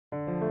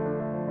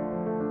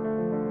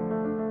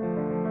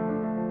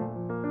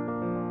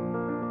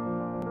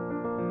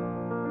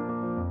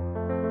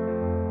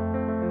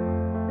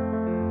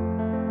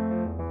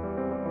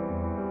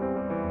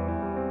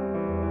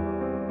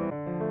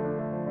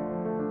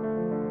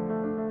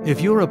If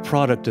you're a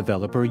product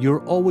developer,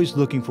 you're always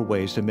looking for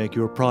ways to make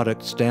your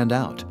product stand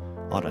out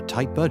on a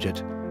tight budget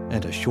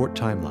and a short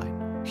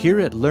timeline. Here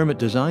at Lehrmitt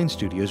Design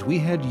Studios, we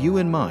had you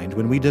in mind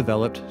when we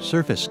developed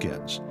Surface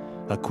Skins,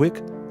 a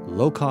quick,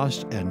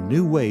 low-cost, and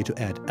new way to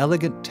add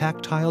elegant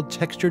tactile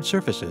textured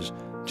surfaces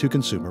to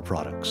consumer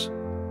products.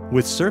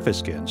 With Surface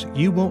Skins,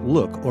 you won't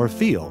look or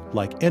feel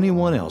like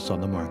anyone else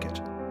on the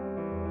market.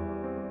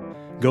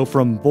 Go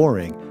from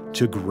boring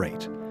to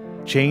great.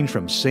 Change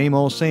from same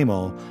old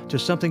to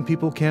something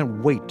people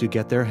can't wait to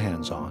get their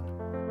hands on.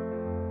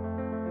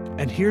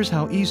 And here's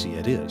how easy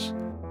it is.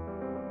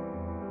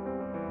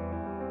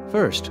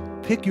 First,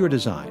 pick your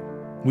design.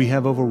 We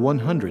have over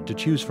 100 to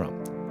choose from.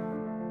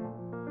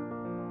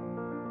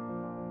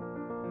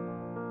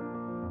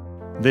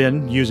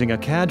 Then, using a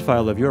CAD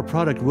file of your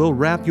product, we'll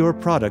wrap your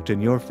product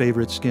in your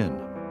favorite skin.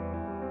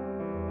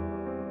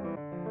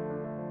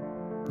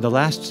 The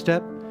last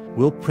step,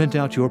 we'll print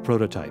out your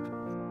prototype.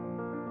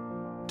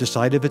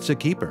 Decide if it's a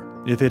keeper.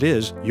 If it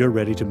is, you're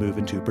ready to move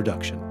into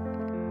production.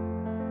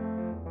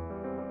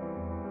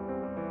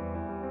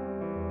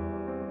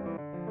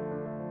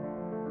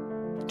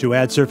 To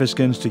add surface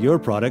skins to your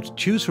product,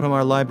 choose from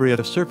our library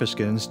of surface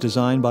skins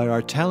designed by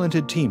our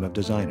talented team of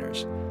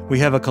designers. We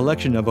have a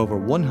collection of over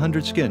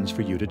 100 skins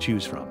for you to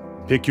choose from.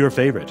 Pick your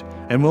favorite,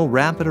 and we'll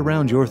wrap it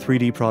around your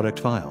 3D product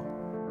file.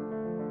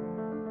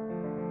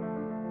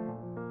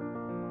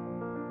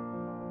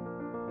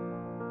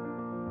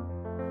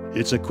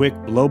 It's a quick,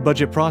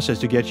 low-budget process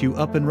to get you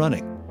up and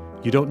running.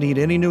 You don't need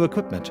any new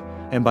equipment,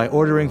 and by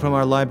ordering from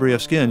our library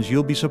of skins,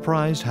 you'll be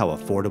surprised how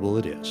affordable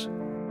it is.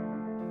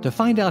 To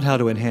find out how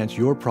to enhance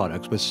your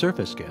products with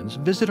surface skins,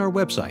 visit our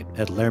website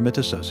at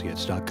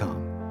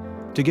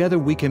lehrmittassociates.com. Together,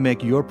 we can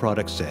make your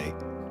products say,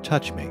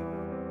 "Touch me."